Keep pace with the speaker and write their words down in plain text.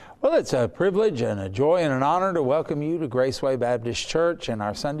Well, it's a privilege and a joy and an honor to welcome you to Graceway Baptist Church in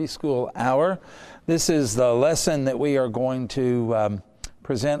our Sunday School Hour. This is the lesson that we are going to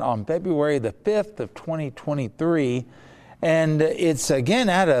present on February the 5th of 2023. And it's again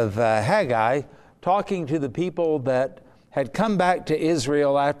out of Haggai, talking to the people that had come back to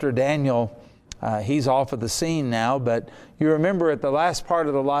Israel after Daniel. He's off of the scene now, but you remember at the last part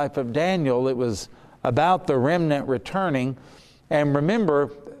of the life of Daniel, it was about the remnant returning. And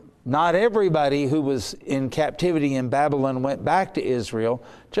remember, not everybody who was in captivity in Babylon went back to Israel.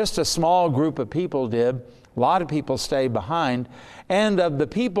 Just a small group of people did. A lot of people stayed behind. And of the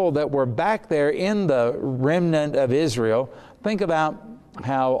people that were back there in the remnant of Israel, think about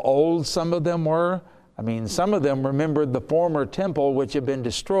how old some of them were. I mean, some of them remembered the former temple which had been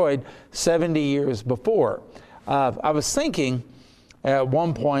destroyed 70 years before. I was thinking at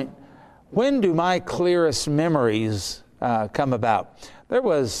one point, when do my clearest memories come about? There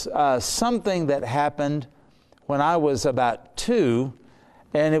was something that happened when I was about 2,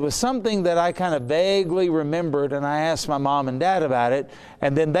 and it was something that I kind of vaguely remembered, and I asked my mom and dad about it,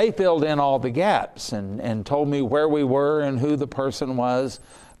 and then they filled in all the gaps and told me where we were and who the person was.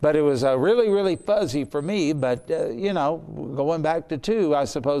 But it was really, really fuzzy for me, but, going back to 2, I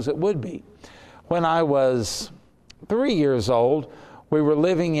suppose it would be. When I was 3 years old, we were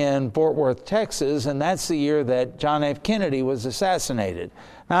living in Fort Worth, Texas, and that's the year that John F. Kennedy was assassinated.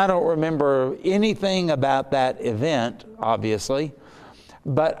 Now, I don't remember anything about that event, obviously,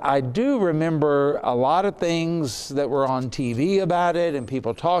 but I do remember a lot of things that were on TV about it and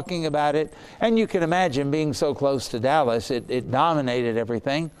people talking about it. And you can imagine being so close to Dallas, it dominated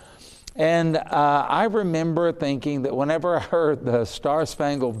everything. And I remember thinking that whenever I heard the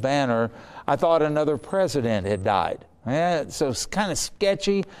Star-Spangled Banner, I thought another president had died. Yeah, so it's kind of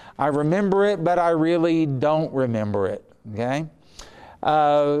sketchy. I remember it, but I really don't remember it, okay?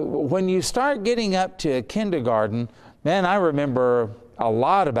 When you start getting up to kindergarten, man, I remember a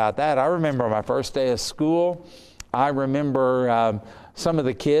lot about that. I remember my first day of school. I remember some of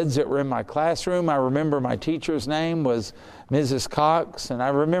the kids that were in my classroom. I remember my teacher's name was Mrs. Cox, and I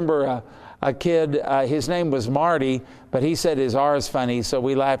remember a kid, his name was Marty, but he said his R is funny, so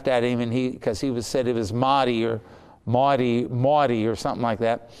we laughed at him, and because he said it was Marty or Maudie or something like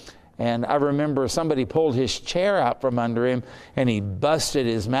that. And I remember somebody pulled his chair out from under him and he busted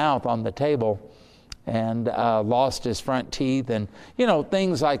his mouth on the table and lost his front teeth and,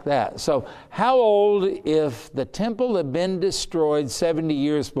 things like that. So how old, if the temple had been destroyed 70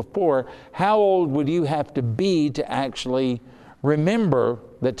 years before, how old would you have to be to actually remember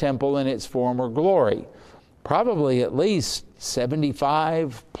the temple in its former glory? Probably at least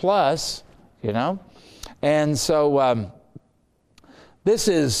 75 plus, And so this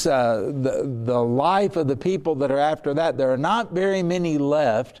is the life of the people that are after that. There are not very many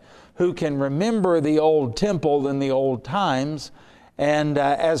left who can remember the old temple in the old times. And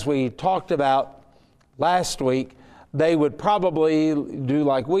as we talked about last week, they would probably do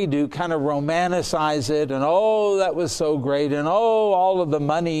like we do, kind of romanticize it. And, oh, that was so great. And, oh, all of the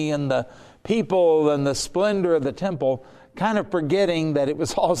money and the people and the splendor of the temple, kind of forgetting that it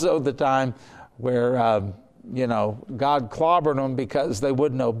was also the time where, God clobbered them because they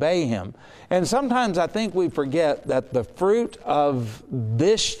wouldn't obey Him. And sometimes I think we forget that the fruit of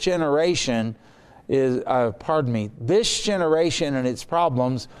this generation is, this generation and its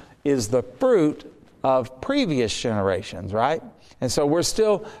problems is the fruit of previous generations, right? And so we're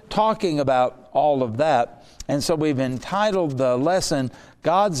still talking about all of that. And so we've entitled the lesson,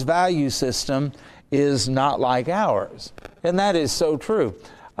 God's Value System is Not Like Ours. And that is so true.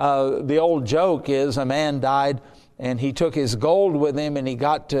 The old joke is a man died and he took his gold with him and he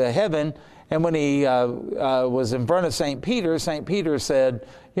got to heaven. And when he was in front of St. Peter said,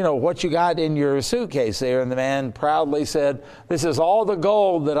 what you got in your suitcase there? And the man proudly said, this is all the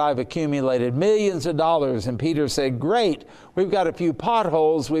gold that I've accumulated, millions of dollars. And Peter said, great, we've got a few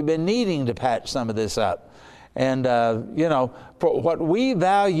potholes. We've been needing to patch some of this up. And, for what we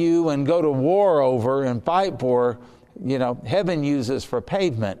value and go to war over and fight for, heaven uses for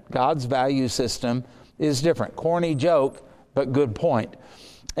pavement. God's value system is different. Corny joke, but good point.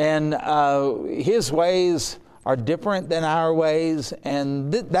 And His ways are different than our ways,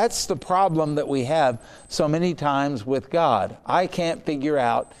 and that's the problem that we have so many times with God. I can't figure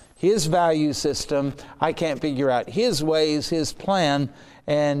out His value system. I can't figure out His ways, His plan,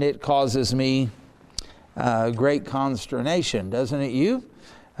 and it causes me great consternation, doesn't it you?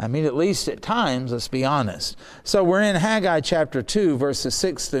 I mean, at least at times, let's be honest. So we're in Haggai chapter 2, verses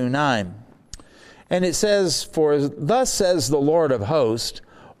 6 through 9. And it says, for thus says the Lord of hosts,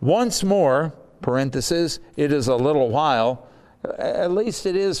 once more, parenthesis, it is a little while, At least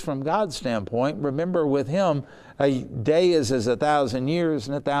it is from God's standpoint. Remember, with him, a day is as 1,000 years,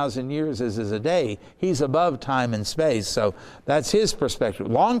 and 1,000 years is as a day. He's above time and space, so that's his perspective.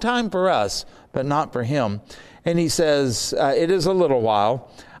 Long time for us, but not for him. And he says, it is a little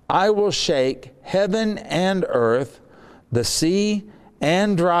while. I will shake heaven and earth, the sea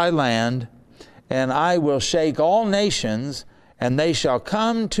and dry land, and I will shake all nations, and they shall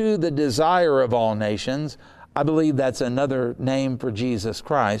come to the desire of all nations. I believe that's another name for Jesus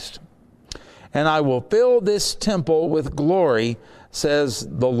Christ. And I will fill this temple with glory, says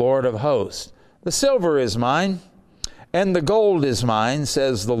the Lord of hosts. The silver is mine, and the gold is mine,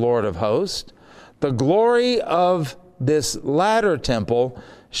 says the Lord of hosts. The glory of this latter temple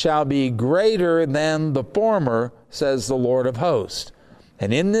shall be greater than the former, says the Lord of hosts.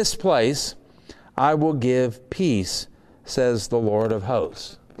 And in this place I will give peace, says the Lord of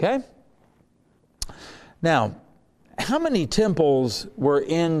hosts. Okay? Now, how many temples were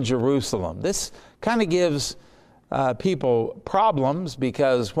in Jerusalem? This kind of gives people problems,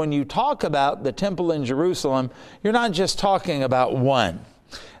 because when you talk about the temple in Jerusalem, you're not just talking about one.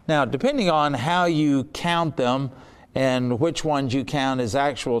 Now, depending on how you count them and which ones you count as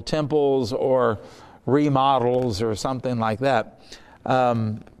actual temples or remodels or something like that,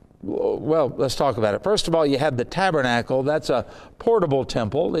 well, let's talk about it. First of all, you have the tabernacle. That's a portable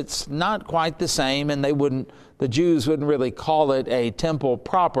temple. It's not quite the same, and the Jews wouldn't really call it a temple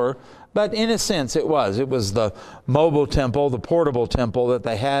proper, but in a sense it was. It was the mobile temple, the portable temple that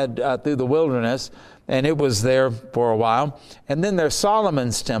they had through the wilderness, and it was there for a while. And then there's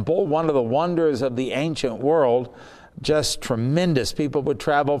Solomon's temple, one of the wonders of the ancient world, just tremendous. People would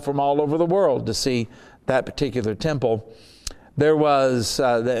travel from all over the world to see that particular temple. There was,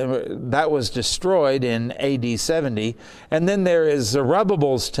 that was destroyed in AD 70. And then there is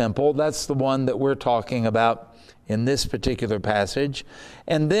Zerubbabel's temple. That's the one that we're talking about in this particular passage.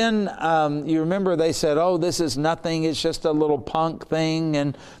 And then you remember they said, oh, this is nothing. It's just a little punk thing.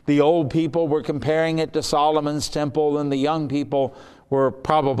 And the old people were comparing it to Solomon's temple, and the young people were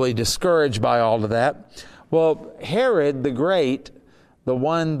probably discouraged by all of that. Well, Herod the Great, the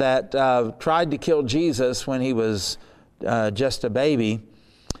one that tried to kill Jesus when he was just a baby,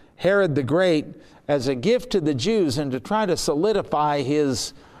 Herod the Great, as a gift to the Jews and to try to solidify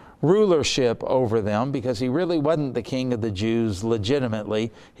his rulership over them, because he really wasn't the king of the Jews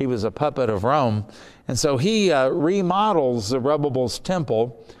legitimately. He was a puppet of Rome. And so he remodels Zerubbabel's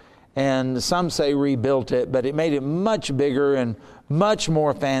temple, and some say rebuilt it, but it made it much bigger and much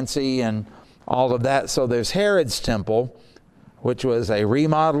more fancy and all of that. So there's Herod's temple, which was a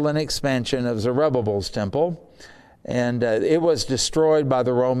remodel and expansion of Zerubbabel's temple. And it was destroyed by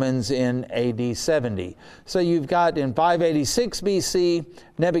the Romans in AD 70. So you've got in 586 BC,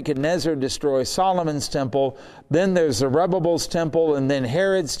 Nebuchadnezzar destroys Solomon's temple. Then there's Zerubbabel's temple, and then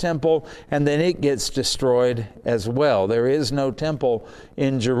Herod's temple, and then it gets destroyed as well. There is no temple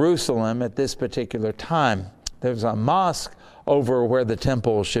in Jerusalem at this particular time. There's a mosque over where the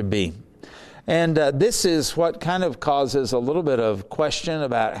temple should be. And this is what kind of causes a little bit of question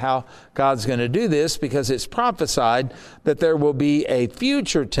about how God's going to do this, because it's prophesied that there will be a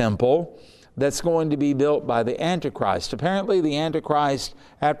future temple that's going to be built by the Antichrist. Apparently, the Antichrist,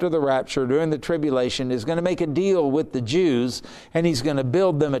 after the rapture, during the tribulation, is going to make a deal with the Jews, and he's going to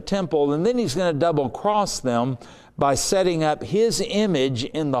build them a temple, and then he's going to double-cross them by setting up his image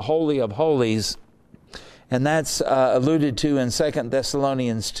in the Holy of Holies. And that's alluded to in 2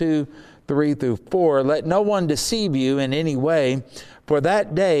 Thessalonians 2, 3 through 4, let no one deceive you in any way, for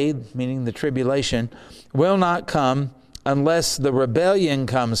that day, meaning the tribulation, will not come unless the rebellion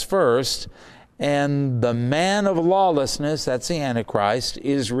comes first, and the man of lawlessness, that's the Antichrist,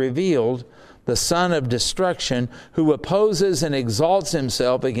 is revealed, the son of destruction, who opposes and exalts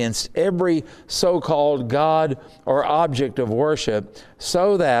himself against every so-called God or object of worship,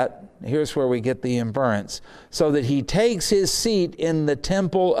 so that, here's where we get the inference, so that he takes his seat in the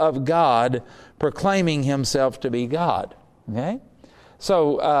temple of God, proclaiming himself to be God. Okay?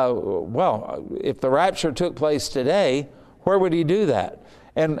 So, well, if the rapture took place today, where would he do that?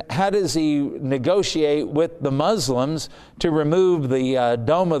 And how does he negotiate with the Muslims to remove the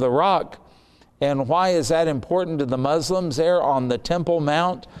Dome of the Rock? And why is that important to the Muslims there on the Temple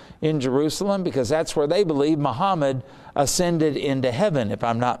Mount in Jerusalem? Because that's where they believe Muhammad ascended into heaven, if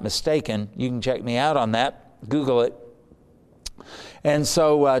I'm not mistaken. You can check me out on that. Google it. And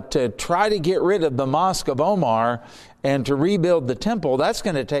so to try to get rid of the Mosque of Omar and to rebuild the temple, that's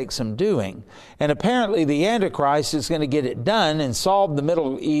going to take some doing. And apparently the Antichrist is going to get it done and solve the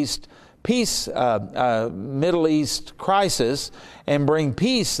Middle East peace, Middle East crisis and bring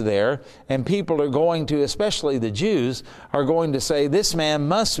peace there. And people are going to, especially the Jews, are going to say, this man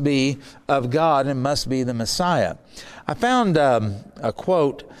must be of God and must be the Messiah. I found a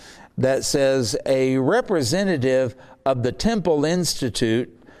quote that says, a representative of the Temple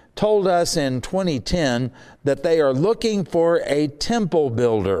Institute told us in 2010 that they are looking for a temple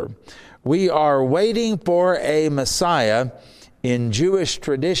builder. We are waiting for a Messiah. In Jewish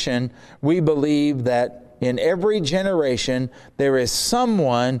tradition, we believe that in every generation there is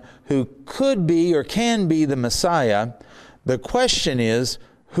someone who could be or can be the Messiah. The question is,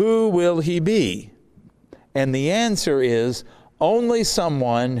 who will he be? And the answer is, only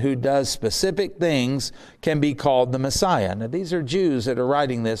someone who does specific things can be called the Messiah. Now, these are Jews that are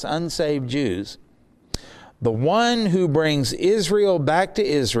writing this, unsaved Jews. The one who brings Israel back to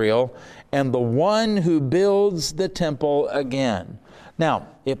Israel, and the one who builds the temple again. Now,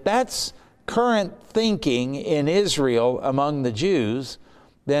 if that's current thinking in Israel among the Jews,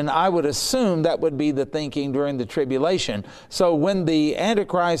 then I would assume that would be the thinking during the tribulation. So when the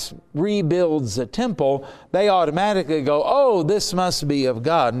Antichrist rebuilds the temple, they automatically go, oh, this must be of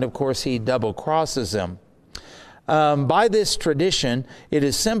God. And of course, he double crosses them. By this tradition, it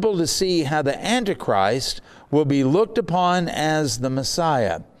is simple to see how the Antichrist will be looked upon as the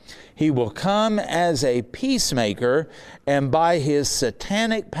Messiah. He will come as a peacemaker, and by his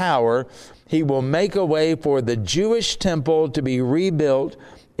satanic power, he will make a way for the Jewish temple to be rebuilt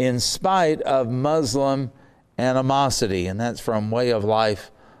in spite of Muslim animosity. And that's from Way of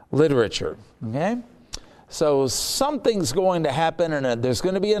Life literature. Okay? So something's going to happen, and there's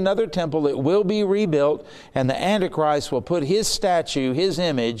going to be another temple. It will be rebuilt, and the Antichrist will put his statue, his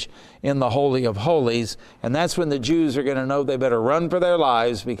image, in the Holy of Holies. And that's when the Jews are going to know they better run for their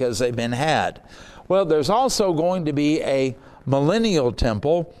lives because they've been had. Well, there's also going to be a millennial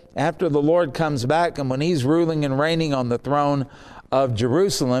temple after the Lord comes back, and when he's ruling and reigning on the throne of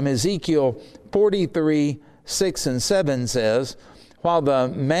Jerusalem. Ezekiel 43, 6 and 7 says, while the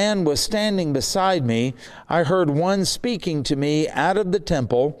man was standing beside me, I heard one speaking to me out of the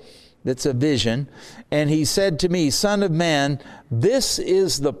temple. That's a vision. And he said to me, Son of man, this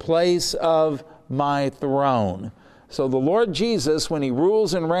is the place of my throne. So the Lord Jesus, when he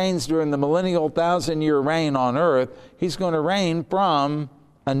rules and reigns during the millennial 1,000-year reign on earth, he's going to reign from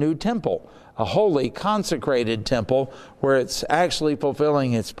a new temple, a holy, consecrated temple where it's actually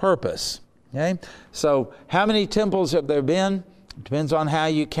fulfilling its purpose. Okay? So how many temples have there been? Depends on how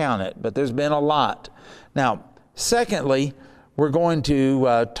you count it, but there's been a lot. Now, secondly, we're going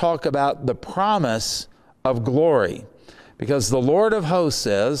to talk about the promise of glory, because the Lord of hosts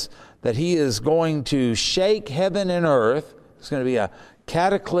says that he is going to shake heaven and earth. It's going to be a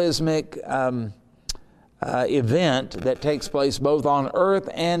cataclysmic event that takes place both on earth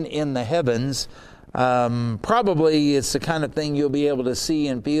and in the heavens. Probably it's the kind of thing you'll be able to see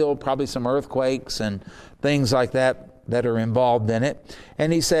and feel, probably some earthquakes and things like that are involved in it.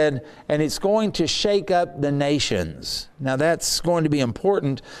 And he said, and it's going to shake up the nations. Now that's going to be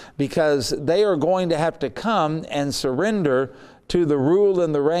important because they are going to have to come and surrender to the rule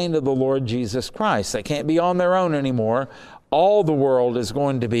and the reign of the Lord Jesus Christ. They can't be on their own anymore. All the world is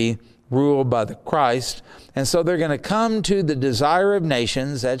going to be ruled by the Christ. And so they're going to come to the desire of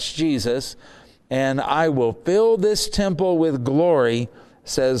nations, that's Jesus, and I will fill this temple with glory,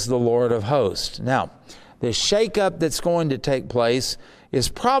 says the Lord of hosts. Now, the shakeup that's going to take place is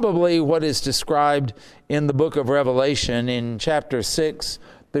probably what is described in the book of Revelation in chapter 6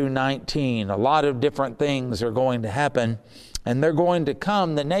 through 19. A lot of different things are going to happen, and they're going to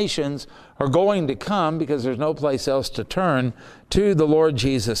come. The nations are going to come because there's no place else to turn to the Lord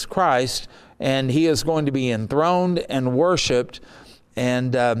Jesus Christ, and he is going to be enthroned and worshiped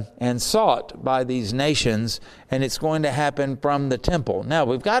and sought by these nations, and it's going to happen from the temple. Now,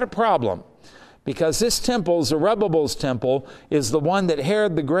 we've got a problem, because this temple, Zerubbabel's temple, is the one that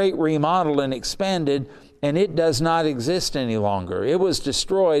Herod the Great remodeled and expanded, and it does not exist any longer. It was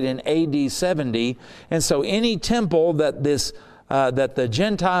destroyed in AD 70, and so any temple that the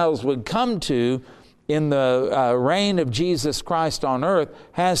Gentiles would come to in the reign of Jesus Christ on earth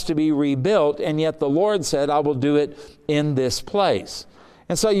has to be rebuilt, and yet the Lord said, I will do it in this place.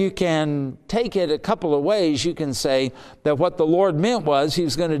 And so you can take it a couple of ways. You can say that what the Lord meant was he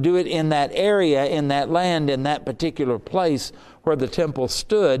was going to do it in that area, in that land, in that particular place where the temple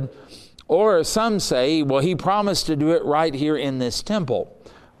stood. Or some say, well, he promised to do it right here in this temple.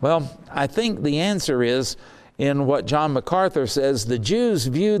 Well, I think the answer is in what John MacArthur says. The Jews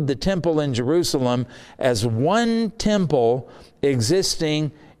viewed the temple in Jerusalem as one temple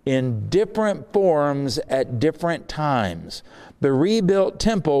existing in different forms at different times. The rebuilt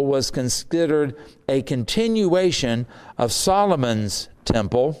temple was considered a continuation of Solomon's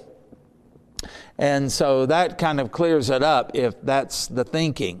temple. And so that kind of clears it up if that's the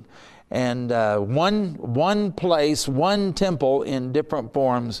thinking. And one place, one temple in different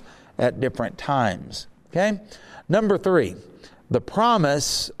forms at different times. Okay? Number 3, the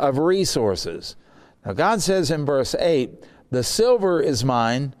promise of resources. Now God says in verse 8, the silver is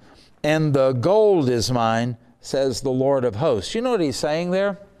mine and the gold is mine, says the Lord of hosts. You know what he's saying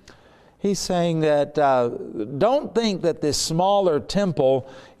there? He's saying that don't think that this smaller temple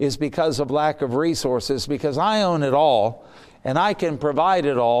is because of lack of resources, because I own it all and I can provide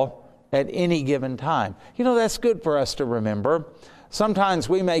it all at any given time. You know, that's good for us to remember. Sometimes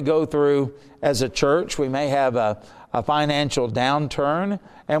we may go through, as a church, we may have a financial downturn,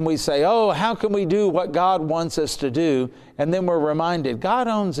 and we say, oh, how can we do what God wants us to do? And then we're reminded, God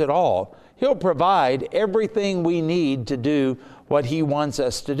owns it all. He'll provide everything we need to do what He wants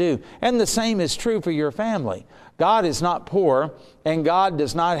us to do. And the same is true for your family. God is not poor, and God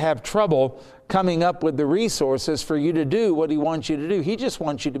does not have trouble coming up with the resources for you to do what He wants you to do. He just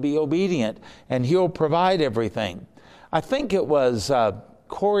wants you to be obedient, and He'll provide everything. I think it was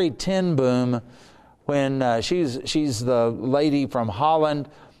Corrie ten Boom, when she's the lady from Holland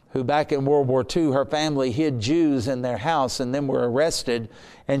who back in World War II, her family hid Jews in their house and then were arrested,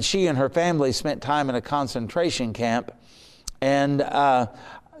 and she and her family spent time in a concentration camp. And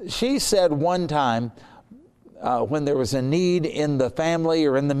she said one time, when there was a need in the family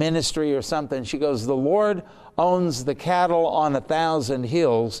or in the ministry or something, she goes, the Lord owns the cattle on 1,000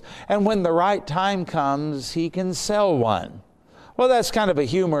 hills, and when the right time comes, He can sell one. Well, that's kind of a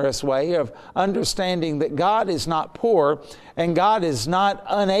humorous way of understanding that God is not poor and God is not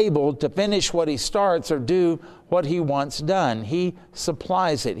unable to finish what He starts or do what He wants done. He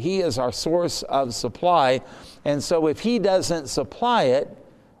supplies it. He is our source of supply. And so if He doesn't supply it,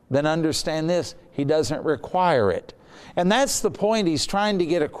 then understand this, He doesn't require it. And that's the point He's trying to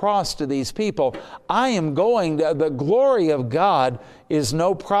get across to these people. The glory of God is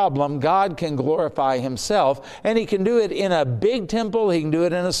no problem. God can glorify Himself, and He can do it in a big temple. He can do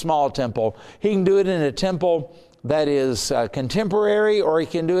it in a small temple. He can do it in a temple that is contemporary, or He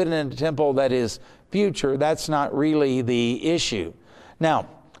can do it in a temple that is future. That's not really the issue. Now,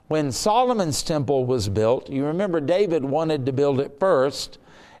 when Solomon's temple was built, you remember David wanted to build it first,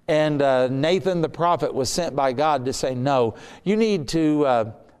 and Nathan the prophet was sent by God to say, no, you need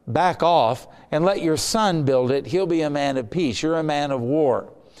to back off and let your son build it. He'll be a man of peace. You're a man of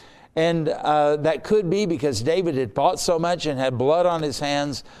war. And that could be because David had fought so much and had blood on his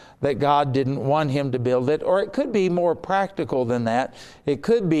hands that God didn't want him to build it. Or it could be more practical than that. It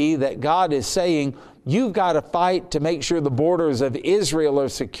could be that God is saying, you've got to fight to make sure the borders of Israel are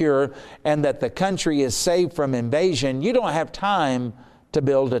secure and that the country is safe from invasion. You don't have time to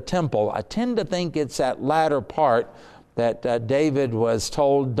build a temple. I tend to think it's that latter part that David was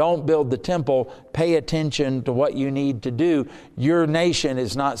told, don't build the temple, pay attention to what you need to do. Your nation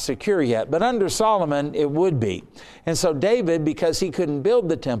is not secure yet. But under Solomon, it would be. And so David, because he couldn't build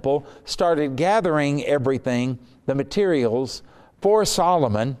the temple, started gathering everything, the materials, for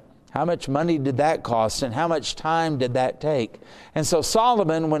Solomon. How much money did that cost, and how much time did that take? And so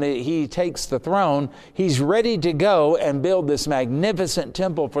Solomon, when he takes the throne, he's ready to go and build this magnificent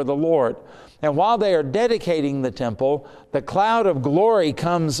temple for the Lord. And while they are dedicating the temple, the cloud of glory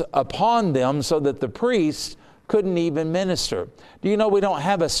comes upon them so that the priests couldn't even minister. Do you know we don't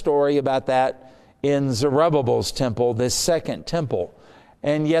have a story about that in Zerubbabel's temple, this second temple?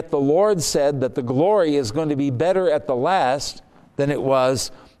 And yet the Lord said that the glory is going to be better at the last than it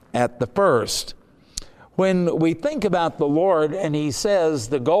was at the first. When we think about the Lord and He says,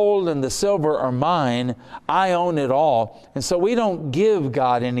 the gold and the silver are mine, I own it all. And so we don't give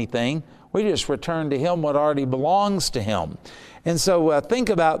God anything. We just return to Him what already belongs to Him. And so think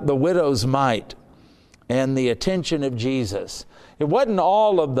about the widow's mite and the attention of Jesus. It wasn't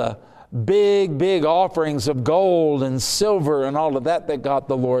all of the big offerings of gold and silver and all of that that got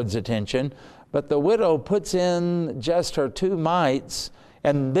the Lord's attention, but the widow puts in just her 2 mites,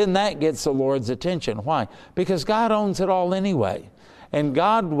 and then that gets the Lord's attention. Why? Because God owns it all anyway. And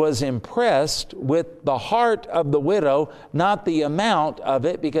God was impressed with the heart of the widow, not the amount of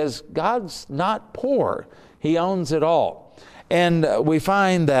it, because God's not poor. He owns it all. And we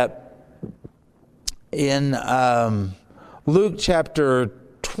find that in Luke chapter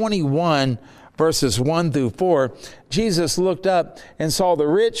 21, verses 1 through 4, Jesus looked up and saw the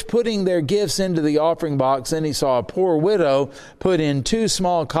rich putting their gifts into the offering box. Then he saw a poor widow put in 2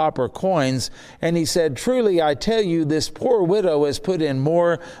 small copper coins. And he said, "Truly I tell you, this poor widow has put in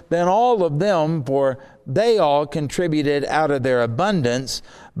more than all of them, for they all contributed out of their abundance,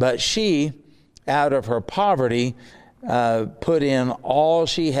 but she, out of her poverty, put in all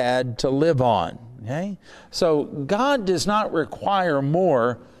she had to live on." Okay? So God does not require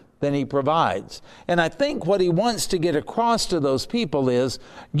more than he provides. And I think what he wants to get across to those people is,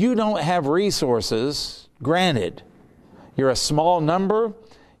 you don't have resources, granted. You're a small number.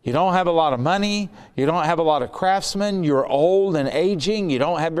 You don't have a lot of money. You don't have a lot of craftsmen. You're old and aging. You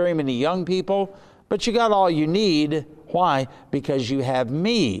don't have very many young people. But you got all you need. Why? Because you have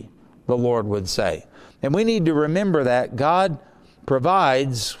me, the Lord would say. And we need to remember that God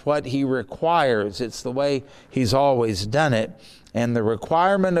provides what he requires. It's the way he's always done it. And the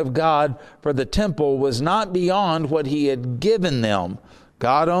requirement of God for the temple was not beyond what he had given them.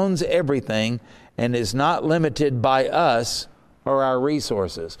 God owns everything and is not limited by us or our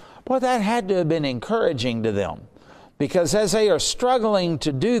resources. Boy, that had to have been encouraging to them. Because as they are struggling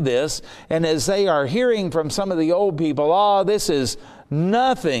to do this, and as they are hearing from some of the old people, "Oh, this is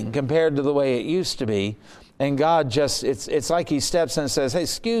nothing compared to the way it used to be," and God just, it's like he steps in and says, "Hey,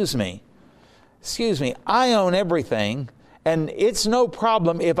 excuse me, I own everything, and it's no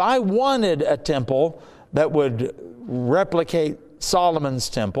problem. If I wanted a temple that would replicate Solomon's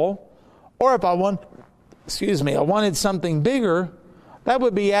temple, or if I wanted something bigger, that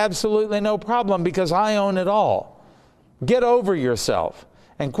would be absolutely no problem because I own it all. Get over yourself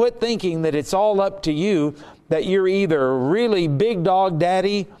and quit thinking that it's all up to you, that you're either really big dog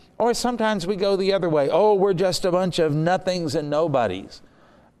daddy, or sometimes we go the other way. Oh, we're just a bunch of nothings and nobodies."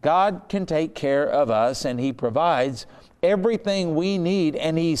 God can take care of us, and he provides everything we need,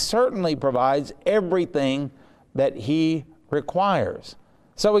 and he certainly provides everything that he requires.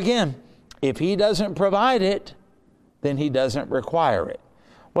 So again, if he doesn't provide it, then he doesn't require it.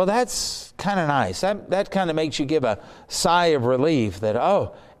 Well, that's kind of nice. That kind of makes you give a sigh of relief that,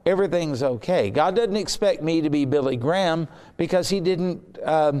 oh, everything's okay. God doesn't expect me to be Billy Graham because he didn't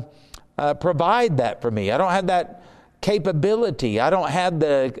provide that for me. I don't have that capability. I don't have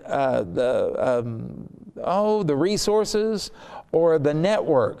the resources or the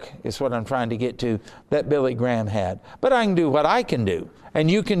network, is what I'm trying to get to, that Billy Graham had. But I can do what I can do, and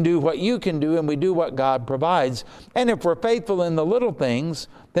you can do what you can do, and we do what God provides. And if we're faithful in the little things,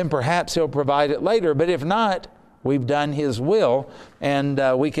 then perhaps he'll provide it later. But if not, we've done his will, and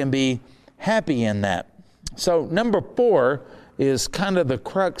we can be happy in that. So number 4 is kind of the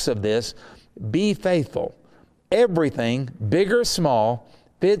crux of this. Be faithful. Everything, big or small,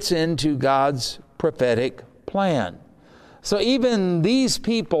 fits into God's prophetic plan. So even these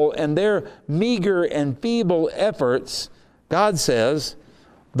people and their meager and feeble efforts, God says,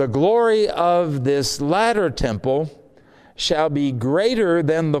 "The glory of this latter temple shall be greater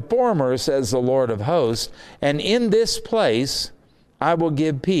than the former, says the Lord of hosts, and in this place I will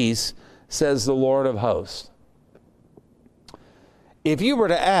give peace, says the Lord of hosts." If you were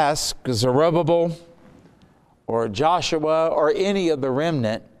to ask Zerubbabel or Joshua or any of the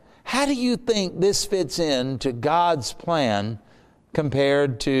remnant, how do you think this fits into God's plan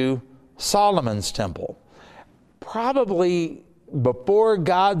compared to Solomon's temple? Probably before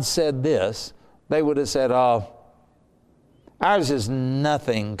God said this, they would have said, "Oh, ours is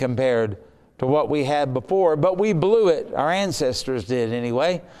nothing compared to what we had before, but we blew it. Our ancestors did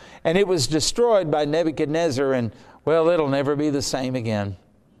anyway. And it was destroyed by Nebuchadnezzar, and, well, it'll never be the same again.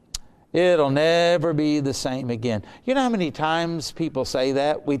 It'll never be the same again." You know how many times people say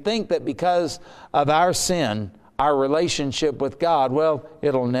that? We think that because of our sin, our relationship with God, well,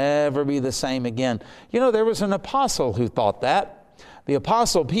 it'll never be the same again. You know, there was an apostle who thought that. The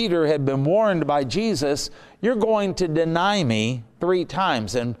apostle Peter had been warned by Jesus, "You're going to deny me 3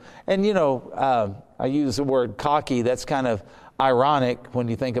 times. And you know, I use the word cocky. That's kind of ironic when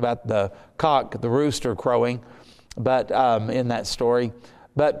you think about the cock, the rooster crowing, but in that story.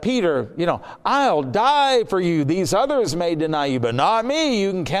 But Peter, you know, "I'll die for you. These others may deny you, but not me. You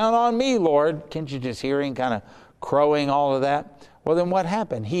can count on me, Lord." Can't you just hear him kind of crowing all of that? Well, then what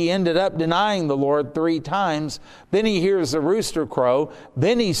happened? He ended up denying the Lord 3 times. Then he hears the rooster crow.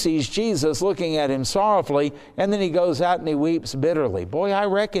 Then he sees Jesus looking at him sorrowfully. And then he goes out and he weeps bitterly. Boy, I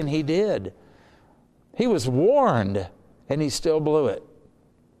reckon he did. He was warned, and he still blew it.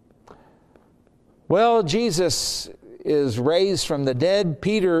 Well, Jesus is raised from the dead.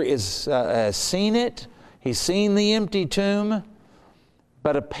 Peter has seen it. He's seen the empty tomb.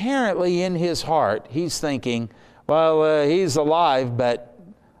 But apparently in his heart, he's thinking, well, he's alive, but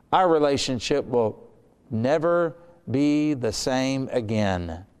our relationship will never be the same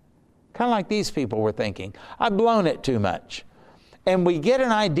again. Kind of like these people were thinking. I've blown it too much. And we get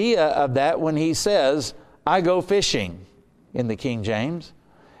an idea of that when he says, I go fishing, in the King James.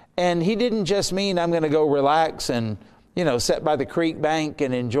 And he didn't just mean I'm going to go relax and, sit by the creek bank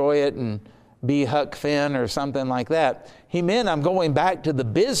and enjoy it and be Huck Finn or something like that. He meant I'm going back to the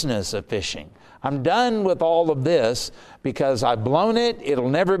business of fishing. I'm done with all of this because I've blown it. It'll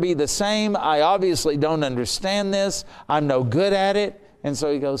never be the same. I obviously don't understand this. I'm no good at it. And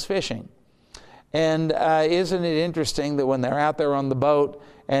so he goes fishing. And isn't it interesting that when they're out there on the boat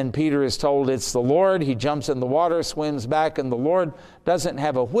and Peter is told it's the Lord, he jumps in the water, swims back, and the Lord doesn't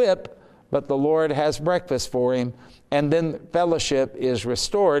have a whip, but the Lord has breakfast for him. And then fellowship is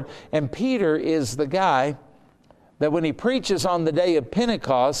restored. And Peter is the guy that when he preaches on the day of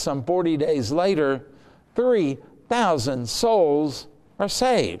Pentecost, some 40 days later, 3,000 souls are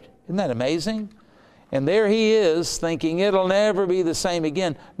saved. Isn't that amazing? And there he is thinking it'll never be the same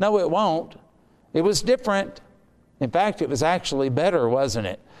again. No, it won't. It was different. In fact, it was actually better, wasn't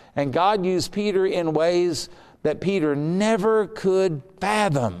it? And God used Peter in ways that Peter never could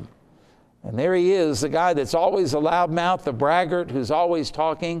fathom. And there he is, the guy that's always a loudmouth, the braggart who's always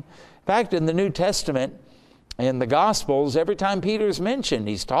talking. In fact, in the New Testament, in the Gospels, every time Peter's mentioned,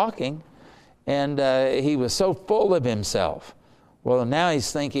 he's talking. And he was so full of himself. Well, now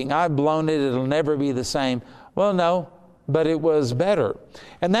he's thinking, I've blown it, it'll never be the same. Well, no, but it was better.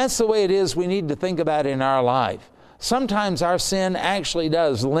 And that's the way it is we need to think about in our life. Sometimes our sin actually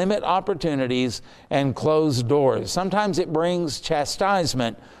does limit opportunities and close doors. Sometimes it brings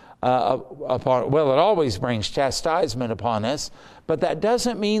chastisement it always brings chastisement upon us, but that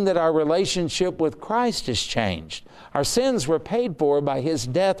doesn't mean that our relationship with Christ has changed. Our sins were paid for by His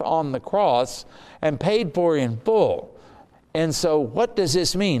death on the cross and paid for in full. And so what does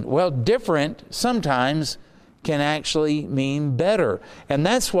this mean? Well, different sometimes can actually mean better. And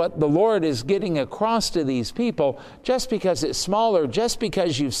that's what the Lord is getting across to these people. Just because it's smaller, just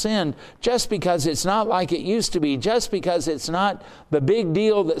because you've sinned, just because it's not like it used to be, just because it's not the big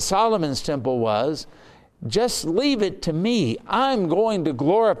deal that Solomon's temple was, just leave it to me. I'm going to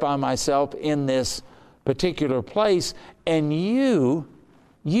glorify myself in this particular place. And you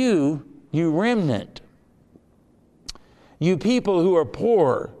remnant, you people who are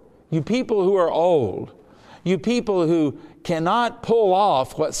poor, you people who are old, you people who cannot pull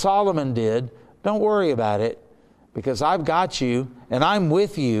off what Solomon did, don't worry about it, because I've got you and I'm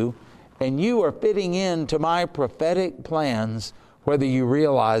with you, and you are fitting into my prophetic plans whether you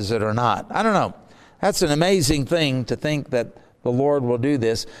realize it or not. I don't know. That's an amazing thing to think that the Lord will do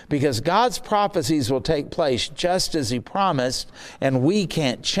this, because God's prophecies will take place just as He promised, and we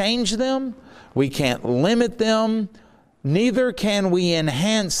can't change them, we can't limit them, neither can we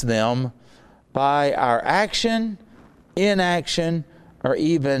enhance them by our action, inaction, or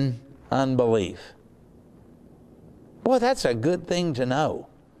even unbelief. Boy, that's a good thing to know.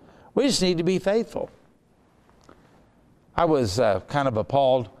 We just need to be faithful. I was kind of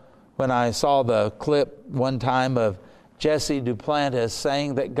appalled when I saw the clip one time of Jesse Duplantis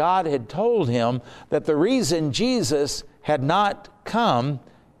saying that God had told him that the reason Jesus had not come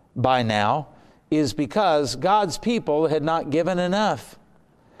by now is because God's people had not given enough.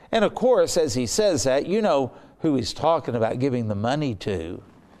 And of course, as he says that, you know who he's talking about giving the money to.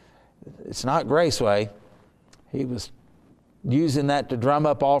 It's not Graceway. He was using that to drum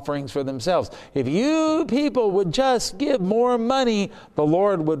up offerings for themselves. If you people would just give more money, the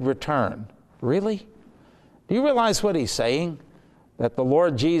Lord would return. Really? Do you realize what he's saying? That the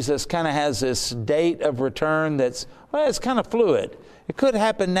Lord Jesus kind of has this date of return that's, it's kind of fluid. It could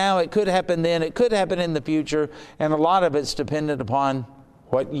happen now, it could happen then, it could happen in the future, and a lot of it's dependent upon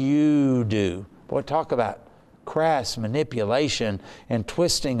what you do. Boy, talk about crass manipulation and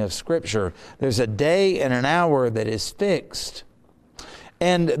twisting of Scripture. There's a day and an hour that is fixed.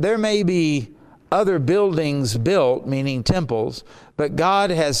 And there may be other buildings built, meaning temples, but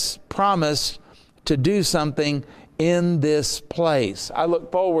God has promised to do something in this place. I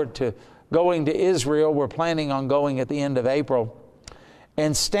look forward to going to Israel. We're planning on going at the end of April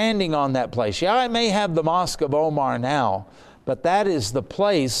and standing on that place. Yeah, I may have the Mosque of Omar now, but that is the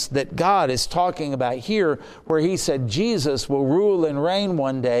place that God is talking about here, where He said Jesus will rule and reign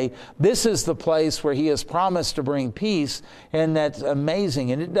one day. This is the place where He has promised to bring peace, and that's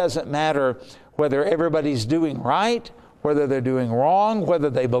amazing. And it doesn't matter whether everybody's doing right, whether they're doing wrong, whether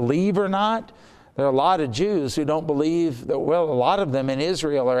they believe or not. There are a lot of Jews who don't believe, a lot of them in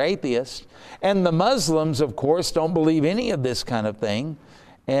Israel are atheists. And the Muslims, of course, don't believe any of this kind of thing.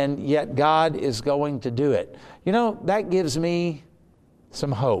 And yet God is going to do it. You know, that gives me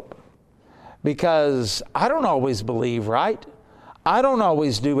some hope. Because I don't always believe right. I don't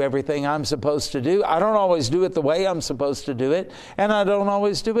always do everything I'm supposed to do. I don't always do it the way I'm supposed to do it. And I don't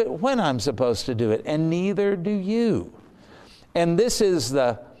always do it when I'm supposed to do it. And neither do you. And this is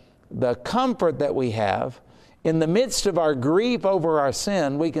the comfort that we have. In the midst of our grief over our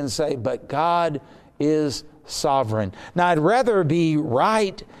sin, we can say, but God is sovereign. Now, I'd rather be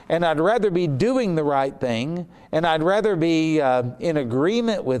right, and I'd rather be doing the right thing, and I'd rather be in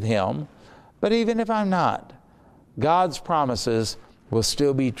agreement with Him. But even if I'm not, God's promises will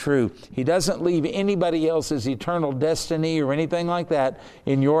still be true. He doesn't leave anybody else's eternal destiny or anything like that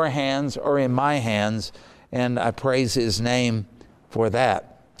in your hands or in my hands, and I praise His name for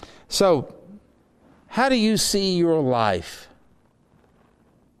that. So, how do you see your life?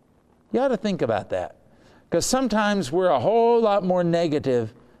 You ought to think about that. Because sometimes we're a whole lot more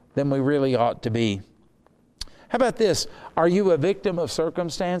negative than we really ought to be. How about this? Are you a victim of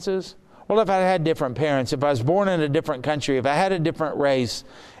circumstances? Well, if I had different parents, if I was born in a different country, if I had a different race,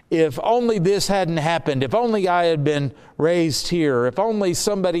 if only this hadn't happened, if only I had been raised here, if only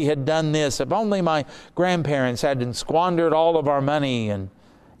somebody had done this, if only my grandparents hadn't squandered all of our money and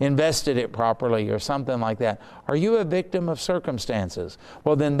invested it properly or something like that. Are you a victim of circumstances?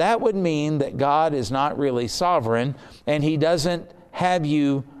 Well, then that would mean that God is not really sovereign and He doesn't have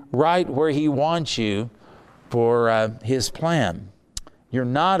you right where He wants you for His plan. You're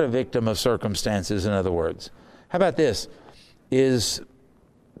not a victim of circumstances, in other words. How about this? Is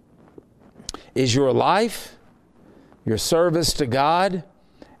your life, your service to God,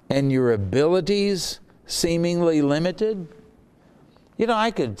 and your abilities seemingly limited? You know,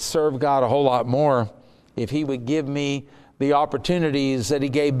 I could serve God a whole lot more if He would give me the opportunities that He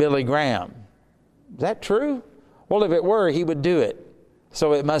gave Billy Graham. Is that true? Well, if it were, He would do it.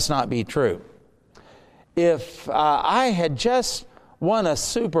 So it must not be true. If I had just won a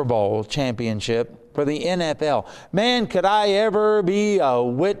Super Bowl championship for the NFL, man, could I ever be a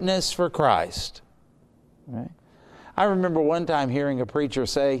witness for Christ? Right? I remember one time hearing a preacher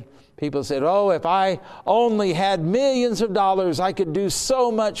say, people said, oh, if I only had millions of dollars, I could do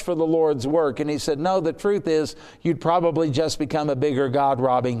so much for the Lord's work. And he said, no, the truth is, you'd probably just become a bigger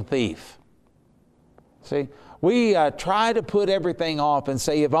God-robbing thief. See, we try to put everything off and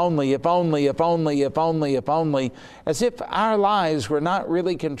say, if only, if only, if only, if only, if only, as if our lives were not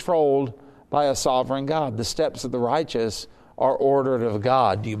really controlled by a sovereign God. The steps of the righteous are ordered of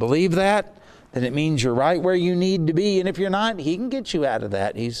God. Do you believe that? Then it means you're right where you need to be. And if you're not, He can get you out of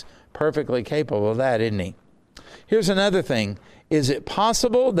that. He's perfectly capable of that, isn't He? Here's another thing. Is it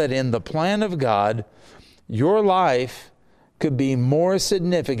possible that in the plan of God, your life could be more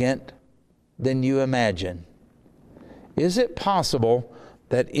significant than you imagine? Is it possible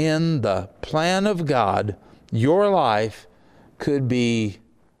that in the plan of God, your life could be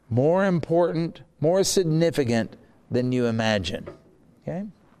more important, more significant than you imagine? Okay?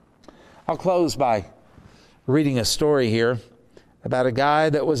 I'll close by reading a story here about a guy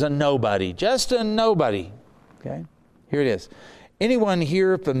that was a nobody, just a nobody. Okay? Here it is. Anyone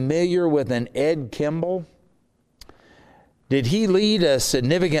here familiar with an Ed Kimball? Did he lead a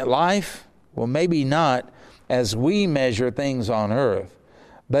significant life? Well, maybe not as we measure things on earth,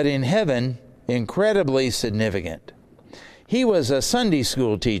 but in heaven, incredibly significant. He was a Sunday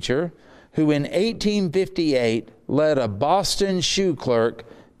school teacher who in 1858 led a Boston shoe clerk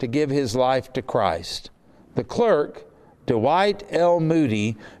to give his life to Christ. The clerk, Dwight L.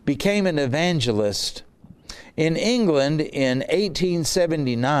 Moody, became an evangelist. In England in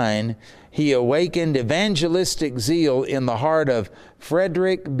 1879, he awakened evangelistic zeal in the heart of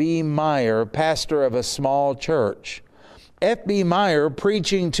Frederick B. Meyer, pastor of a small church. F.B. Meyer,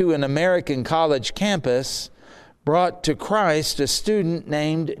 preaching to an American college campus, brought to Christ a student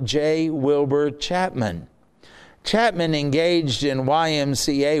named J. Wilbur Chapman. Chapman engaged in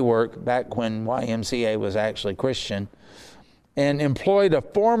YMCA work back when YMCA was actually Christian, and employed a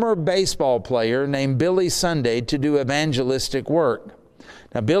former baseball player named Billy Sunday to do evangelistic work.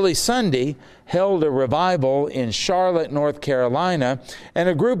 Now, Billy Sunday held a revival in Charlotte, North Carolina, and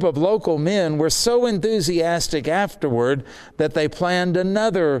a group of local men were so enthusiastic afterward that they planned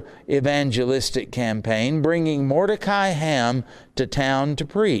another evangelistic campaign, bringing Mordecai Ham to town to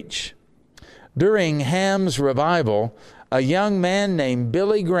preach. During Ham's revival, a young man named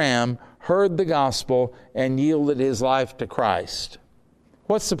Billy Graham heard the gospel and yielded his life to Christ.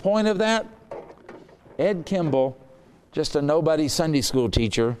 What's the point of that? Ed Kimball, just a nobody Sunday school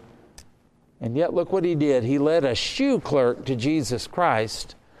teacher, and yet look what he did. He led a shoe clerk to Jesus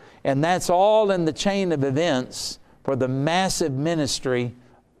Christ, and that's all in the chain of events for the massive ministry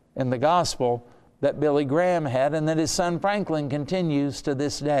in the gospel that Billy Graham had and that his son Franklin continues to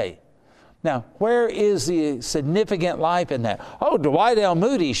this day. Now, where is the significant life in that? Oh, Dwight L.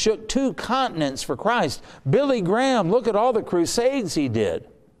 Moody shook 2 continents for Christ. Billy Graham, look at all the crusades he did.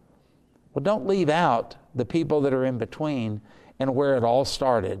 Well, don't leave out the people that are in between and where it all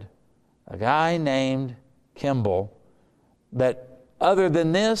started. A guy named Kimball that other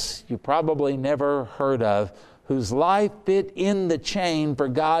than this, you probably never heard of, whose life fit in the chain for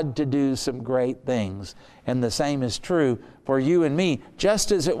God to do some great things. And the same is true for you and me,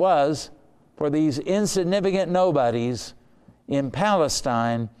 just as it was for these insignificant nobodies in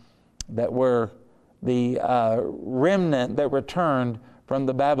Palestine that were the remnant that returned from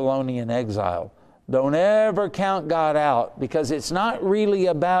the Babylonian exile. Don't ever count God out, because it's not really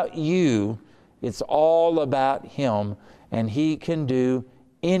about you. It's all about Him, and He can do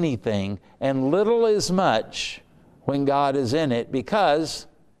anything, and little is much when God is in it, because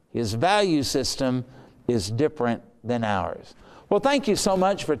His value system is different than ours. Well, thank you so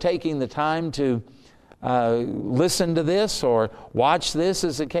much for taking the time to listen to this or watch this,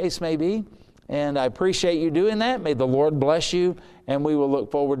 as the case may be. And I appreciate you doing that. May the Lord bless you, and we will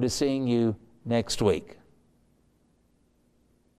look forward to seeing you next week.